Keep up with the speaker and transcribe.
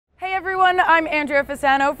everyone, I'm Andrea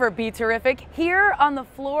Fasano for BeTerrific here on the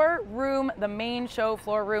floor room, the main show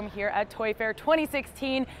floor room here at Toy Fair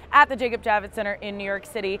 2016 at the Jacob Javits Center in New York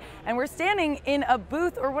City. And we're standing in a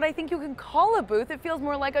booth, or what I think you can call a booth. It feels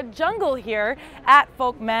more like a jungle here at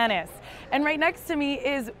Folkmanis. And right next to me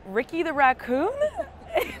is Ricky the raccoon.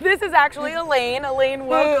 This is actually Elaine. Elaine,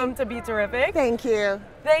 welcome to BeTerrific. Thank you.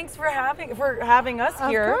 Thanks for having us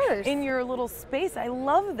here of course. In your little space. I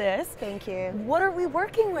love this. Thank you. What are we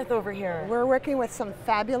working with over here? We're working with some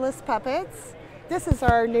fabulous puppets. This is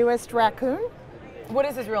our newest raccoon. What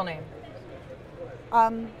is his real name?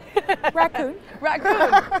 Raccoon.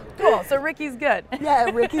 Raccoon. Cool. So Ricky's good. Yeah,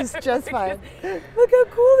 Ricky's just fine. Look how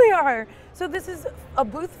cool they are. So this is a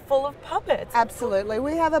booth full of puppets. Absolutely.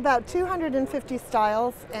 We have about 250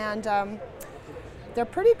 styles, and they're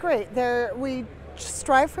pretty great. We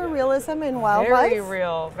strive for realism in wildlife. Very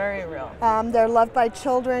real, very real. They're loved by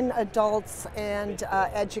children, adults, and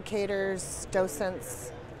educators,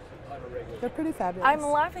 docents. They're pretty fabulous. I'm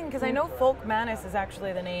laughing because I know Folkmanis is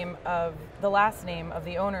actually the last name of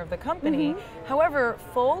the owner of the company. However,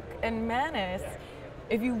 folk and manis,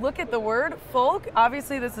 if you look at the word folk,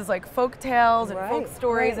 obviously this is like folk tales and folk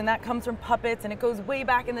stories, and that comes from puppets, and it goes way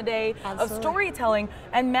back in the day of storytelling.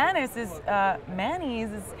 And manis is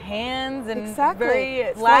manis is hands and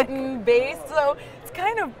very Latin based, so it's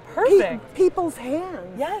kind of perfect. People's hands.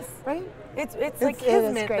 Yes. Right? It's like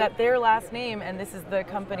kismet that their last name, and this is the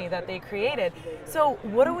company that they created. So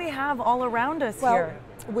what do we have all around us here?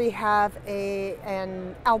 We have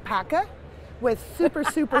an alpaca with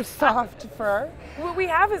super soft fur. What we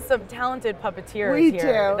have is some talented puppeteers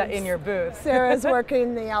here in your booth. Sarah's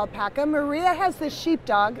working the alpaca. Maria has the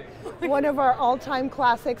sheepdog, one of our all-time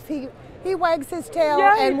classics. He wags his tail,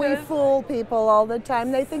 and we fool people all the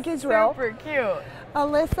time. They think he's real. Super cute.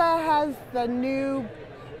 Alyssa has the new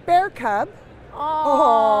bear cub.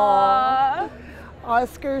 Aww.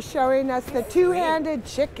 Oscar's showing us the two-handed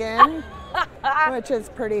chicken, which is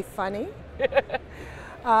pretty funny.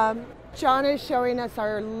 John is showing us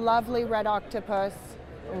our lovely red octopus.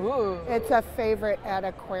 Ooh. It's a favorite at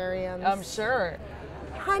aquariums. I'm sure.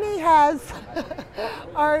 Honey has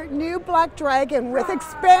our new black dragon with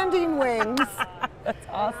expanding wings. That's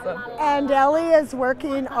awesome. And Ellie is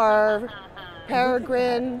working our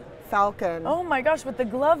peregrine falcon. Oh my gosh, with the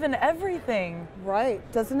glove and everything. Right.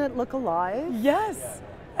 Doesn't it look alive? Yes.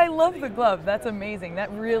 I love the glove. That's amazing.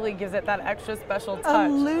 That really gives it that extra special touch.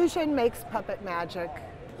 Illusion makes puppet magic.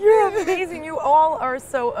 You're amazing. You all are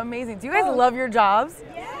so amazing. Do you guys love your jobs?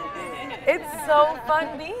 Yeah. It's so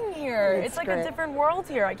fun being here. It's like great. A different world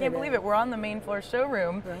here. I can't believe it. We're on the main floor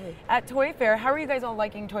showroom at Toy Fair. How are you guys all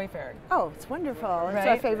liking Toy Fair? Oh, it's wonderful. It's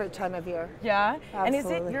our favorite time of year. Yeah? Absolutely. And is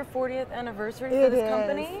it your 40th anniversary for this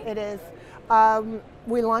company? It is.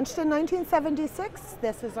 We launched in 1976.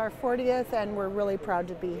 This is our 40th, and we're really proud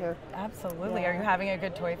to be here. Absolutely. Are you having a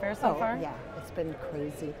good Toy Fair so far? Yeah, it's been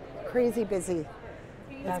crazy busy.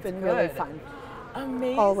 It's been really fun.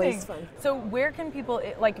 Amazing. Always fun. So where can people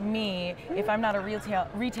like me, if I'm not a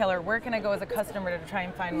retailer, where can I go as a customer to try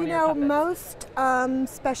and find one of your puppets?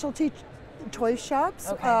 Most specialty toy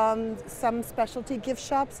shops, some specialty gift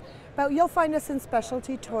shops, but you'll find us in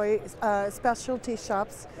specialty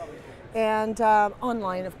shops. And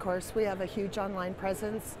online, of course, we have a huge online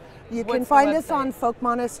presence. You can find us on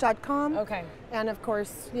folkmanis.com. Okay. And of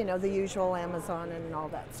course, you know, the usual Amazon and all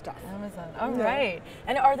that stuff. Amazon. All right.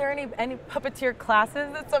 And are there any puppeteer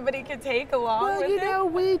classes that somebody could take along with it? Well, you know,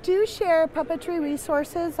 we do share puppetry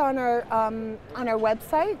resources on our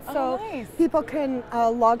website, so people can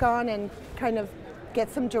log on and kind of get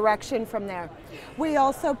some direction from there. We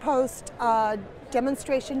also post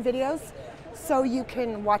demonstration videos, so you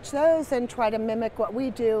can watch those and try to mimic what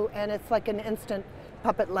we do, and it's like an instant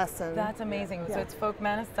puppet lesson. That's amazing. So it's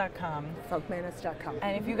folkmanis.com. Folkmanis.com.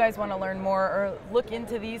 And if you guys want to learn more or look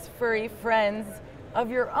into these furry friends of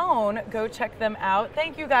your own, go check them out.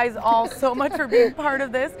 Thank you guys all so much for being part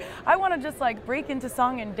of this. I want to just like break into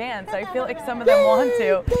song and dance. I feel like some of them want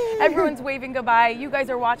to. Everyone's waving goodbye. You guys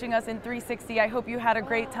are watching us in 360. I hope you had a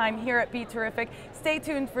great time here at BeTerrific. Stay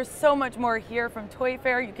tuned for so much more here from Toy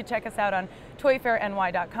Fair. You can check us out on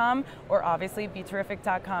toyfairny.com or obviously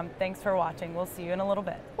BeTerrific.com. Thanks for watching. We'll see you in a little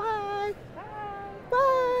bit. Bye.